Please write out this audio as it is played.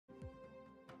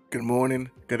Good morning,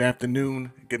 good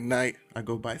afternoon, good night. I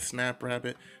go by Snap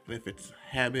Rabbit, and if it's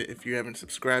habit, if you haven't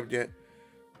subscribed yet,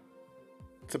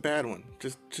 it's a bad one.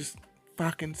 Just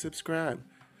fucking subscribe.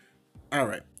 All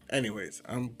right. Anyways,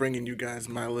 I'm bringing you guys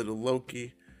my little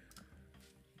loKI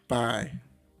by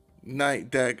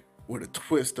Night Deck with a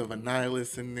twist of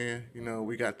Annihilus in there. You know,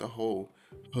 we got the whole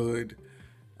hood,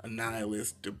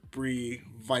 Annihilus, debris,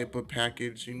 Viper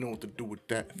package. You know what to do with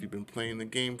that if you've been playing the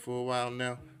game for a while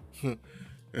now.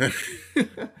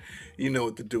 You know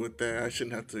what to do with that. I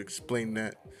shouldn't have to explain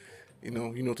that. You know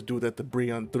what to do with that debris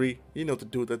on three. You know what to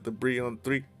do with that debris on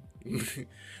three.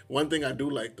 One thing I do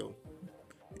like though,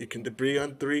 you can debris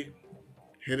on three,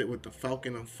 hit it with the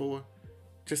Falcon on four,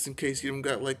 just in case you don't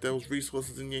got like those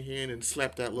resources in your hand, and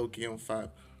slap that loKI on five.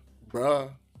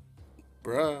 Bruh,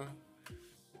 bruh.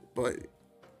 But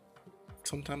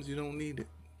sometimes you don't need it.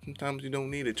 Sometimes you don't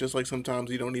need it. Just like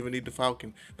sometimes you don't even need the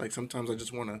Falcon. Like sometimes I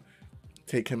just wanna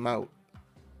take him out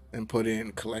and put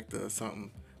in collector or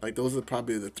something. Like those are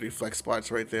probably the three flex spots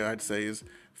right there. I'd say is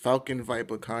Falcon,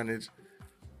 Viper, Carnage.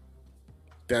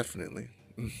 Definitely,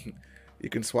 you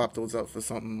can swap those out for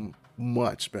something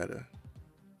much better.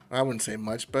 I wouldn't say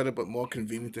much better, but more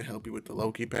convenient to help you with the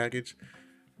loKI package.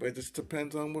 But it just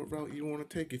depends on what route you want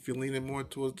to take. If you're leaning more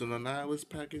towards the Annihilus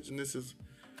package, and this is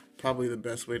probably the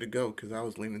best way to go, because I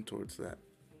was leaning towards that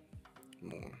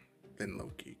more than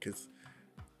loKI, because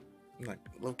like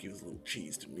loKI was a little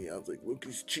cheese to me. I was like,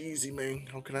 loKI's cheesy, man.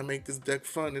 How can I make this deck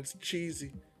fun? It's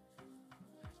cheesy.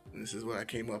 And this is what I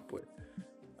came up with.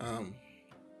 Um,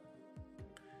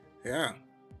 yeah,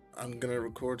 I'm gonna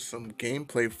record some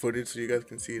gameplay footage so you guys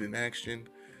can see it in action.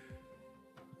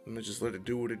 I'm gonna just let it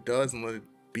do what it does and let it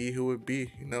be who it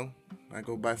be. You know, I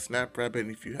go by Snap Rabbit,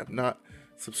 and if you have not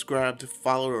subscribed,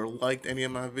 followed, or liked any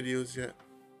of my videos yet,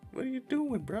 what are you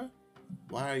doing, bruh?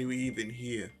 Why are you even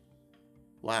here?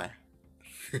 Why?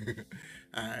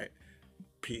 All right,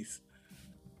 peace.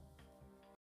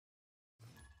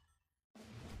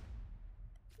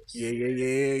 Yeah, yeah,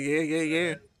 yeah, yeah, yeah,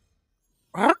 yeah.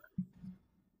 Huh?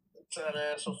 Trying to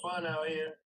have some fun out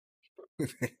here.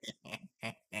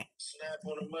 Snap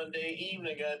on a Monday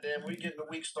evening, goddamn. We getting the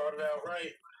week started out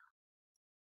right.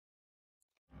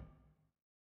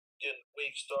 Getting the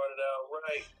week started out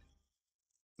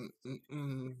right.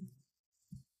 Mm-mm-mm.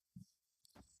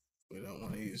 We don't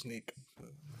want to use sneak.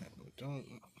 We don't.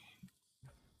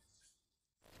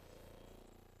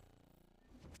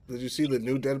 Did you see the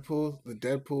new Deadpool? The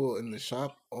Deadpool in the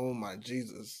shop? Oh my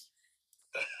Jesus.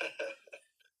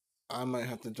 I might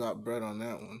have to drop bread on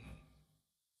that one.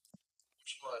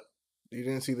 Which one? You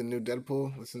didn't see the new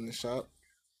Deadpool that's in the shop?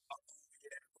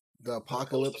 The The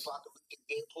Apocalypse? post-apocalyptic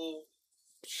Deadpool?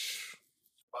 Psh,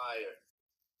 Fire.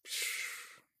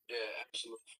 psh. Yeah,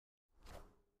 absolutely.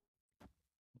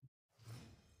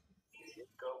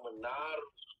 Go Minoru.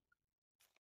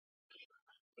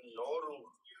 Minoru.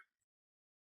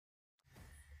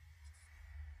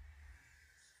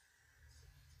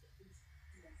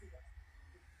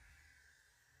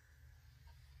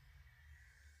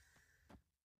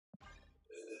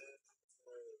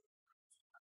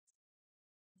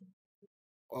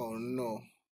 Oh no.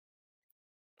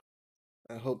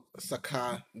 I hope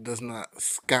Sakai does not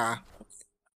ska.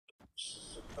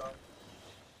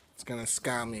 It's gonna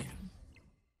ska me.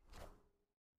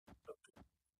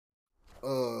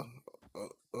 Uh,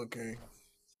 okay.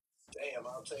 Damn,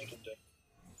 I'll take it then.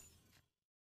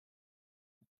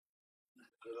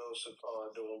 Good old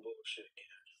Sakar doing bullshit again.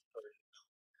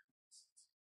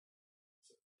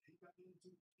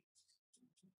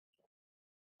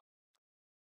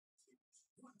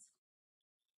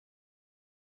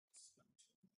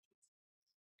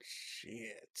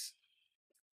 Shit.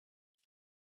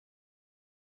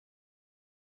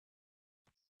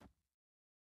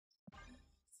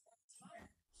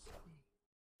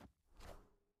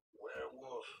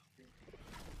 Werewolf.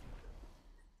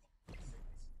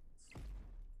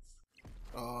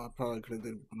 Oh, I probably could have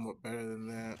did more better than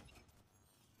that.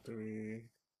 Three,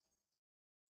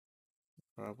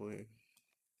 probably.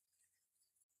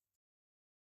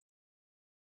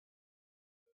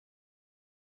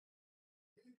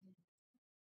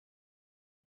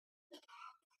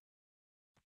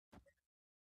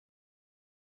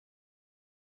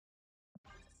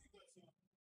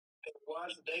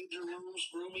 Watch Danger Room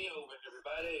screw me over,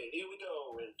 everybody. Here we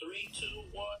go. In three, two,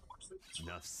 one.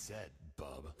 Enough said,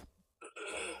 bub.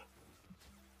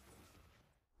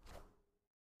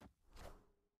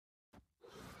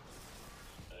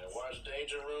 And watch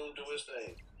Danger Room do his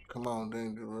thing. Come on,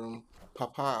 Danger Room.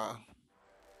 Papa.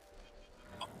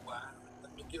 Wow.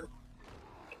 Let me get a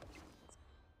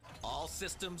All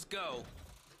systems go.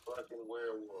 fucking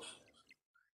werewolf.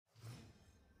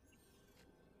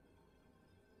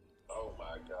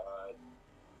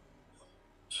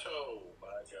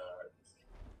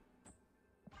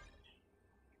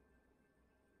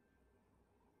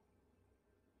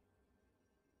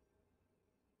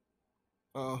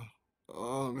 Oh,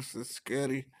 oh, this is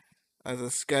scary. As a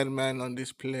scared man on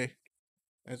this play,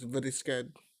 as very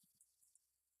scared.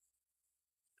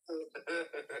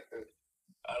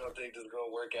 I don't think this is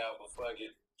gonna work out, but fuck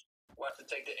it. Watch it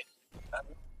take the.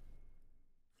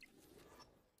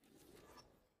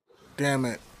 Damn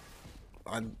it!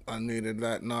 I needed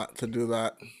that not to do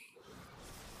that.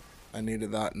 I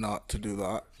needed that not to do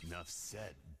that. Enough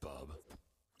said, bub.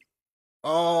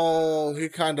 Oh, he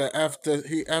kind of effed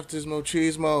his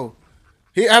machismo.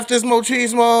 He effed his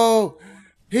machismo.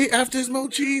 He effed his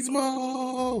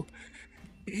machismo.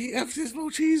 He effed his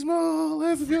machismo.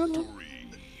 Let's go. Victory.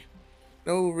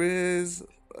 No Riz.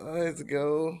 Let's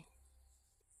go.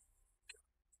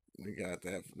 We got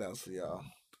that. That's for y'all.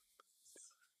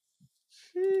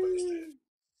 Busted.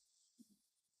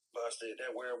 Busted.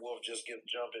 That werewolf just kept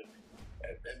jumping.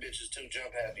 That bitch is too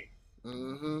jump happy.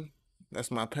 Mm-hmm.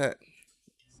 That's my pet.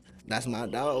 That's my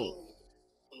dog.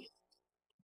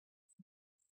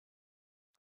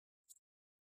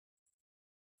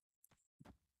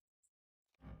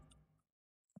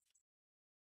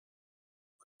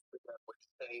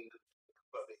 Tame the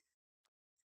puppy.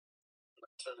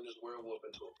 Turn this werewolf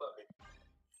into a puppy.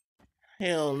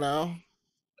 Hell no.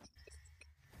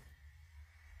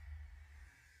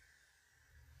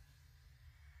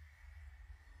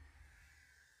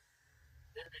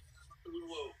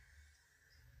 Whoa.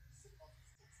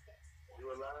 You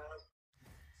alive?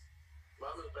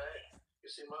 Mama's back. You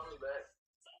see Mama's back.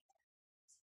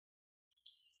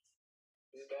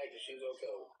 She's back and she's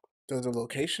okay. Does the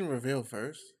location reveal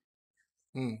first?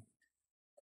 Hmm.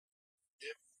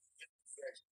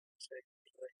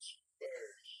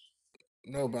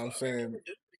 No, but I'm saying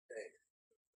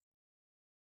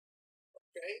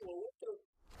Okay, well, what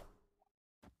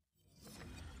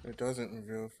the? it doesn't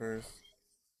reveal first.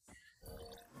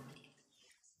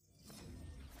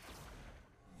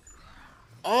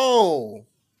 Oh,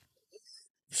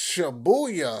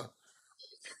 Shabuya.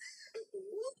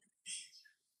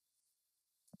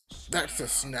 That's a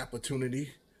snap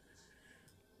opportunity.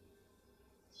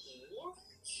 What?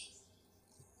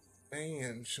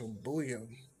 Man, Shabuya.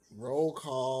 Roll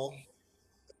call.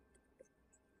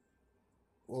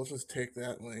 We'll just take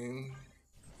that lane.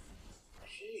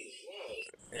 Jeez,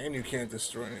 wow. And you can't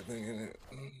destroy anything in it.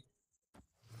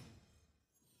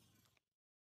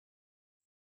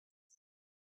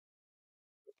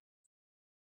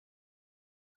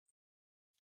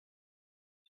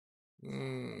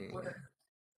 Mm. What?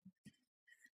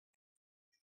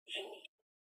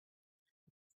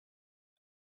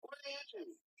 What did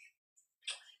you?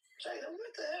 Jada,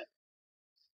 what the heck?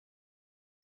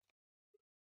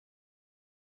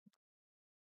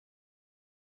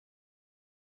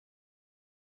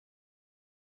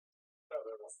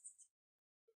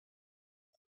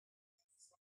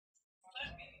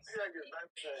 You gotta get back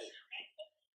change.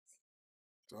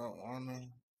 Do I wanna?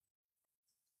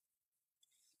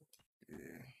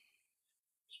 Yeah.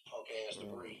 Punk ass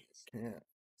debris. Can't.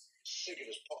 Sick of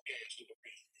this punk ass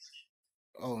debris.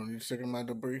 Oh, you sick of my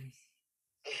debris?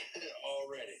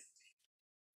 Already.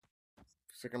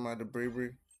 Sick of my debris?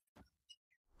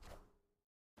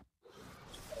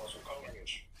 Want some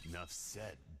carnage. Enough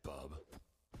said, bub.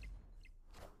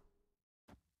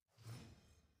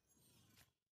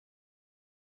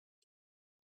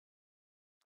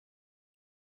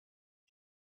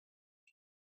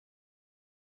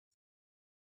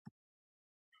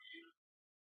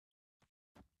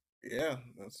 Yeah,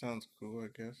 that sounds cool. I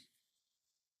guess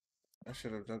I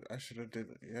should have done. I should have did.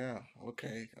 It. Yeah.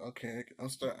 Okay. Okay. I'm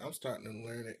starting to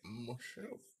learn it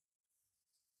myself.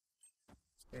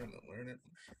 Starting to learn it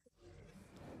myself.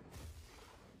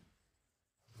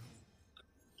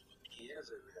 Yes,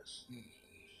 it is.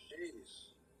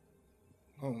 Jeez.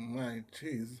 Oh my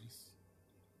Jesus.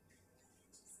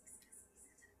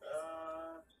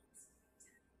 Uh,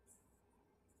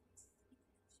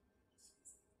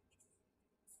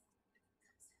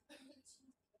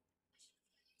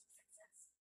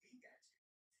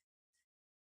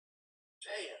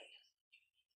 damn.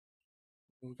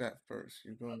 Who got first?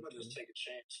 You I'm going gonna just first? take a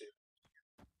chance here.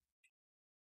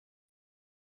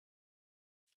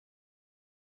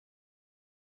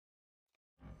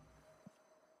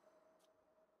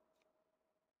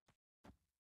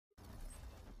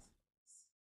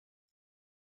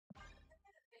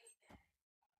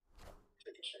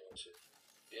 Take a chance here.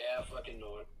 Yeah, I fucking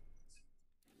know it.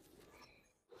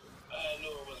 I knew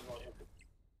it wasn't gonna happen.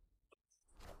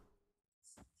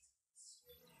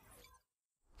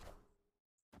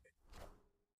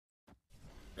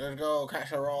 Let's go.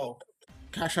 Cash a roll.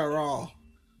 Cash a roll.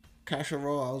 Cash a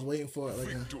roll. I was waiting for it like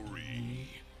Victory.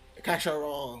 a cash a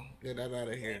roll. Get that out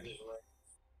of here. Just like,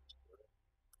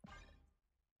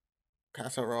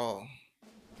 Casserole.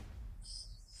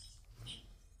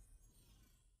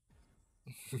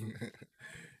 All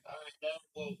right, now I'm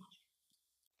woke.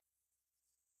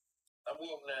 I'm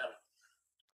woke now.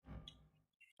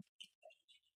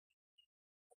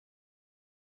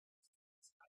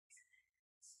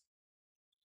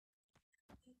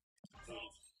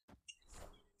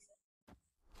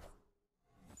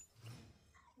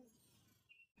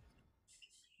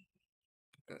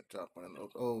 Gotta drop one of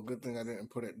those. Oh, good thing I didn't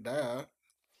put it there.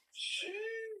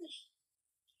 Sheesh.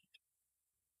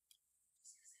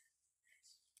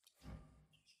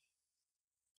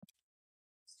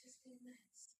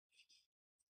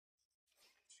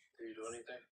 Do you do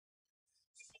anything?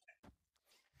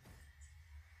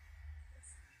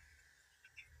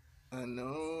 I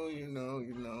know, you know,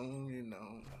 you know, you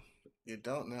know. You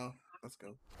don't know. Let's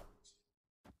go.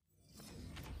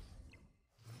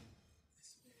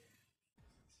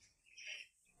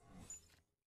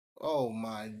 Oh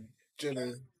my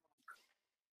jitter.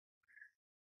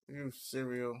 You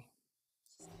cereal.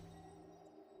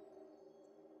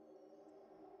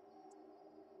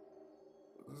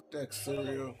 This deck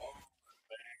cereal.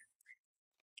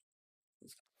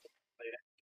 This,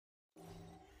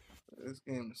 this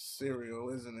game is cereal,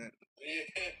 isn't it?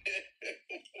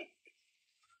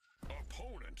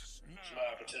 Opponent It's my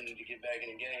snapped. opportunity to get back in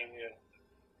the game here.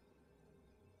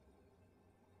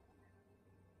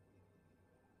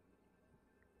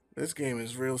 This game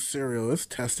is real cereal. It's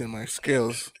testing my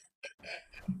skills.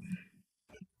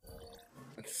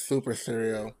 It's super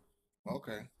cereal.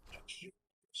 Okay.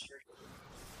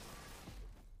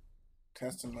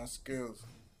 Testing my skills.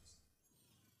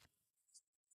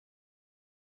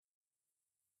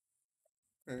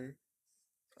 Okay.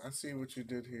 I see what you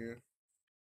did here.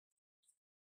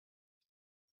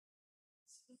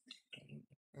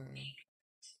 Okay.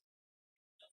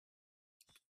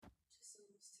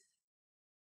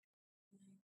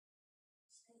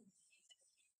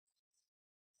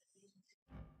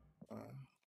 Uh,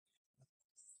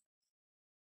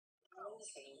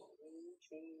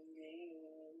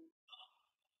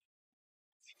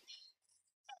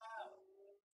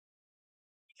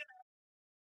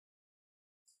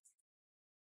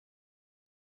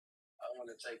 I want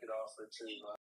to take it off for 2.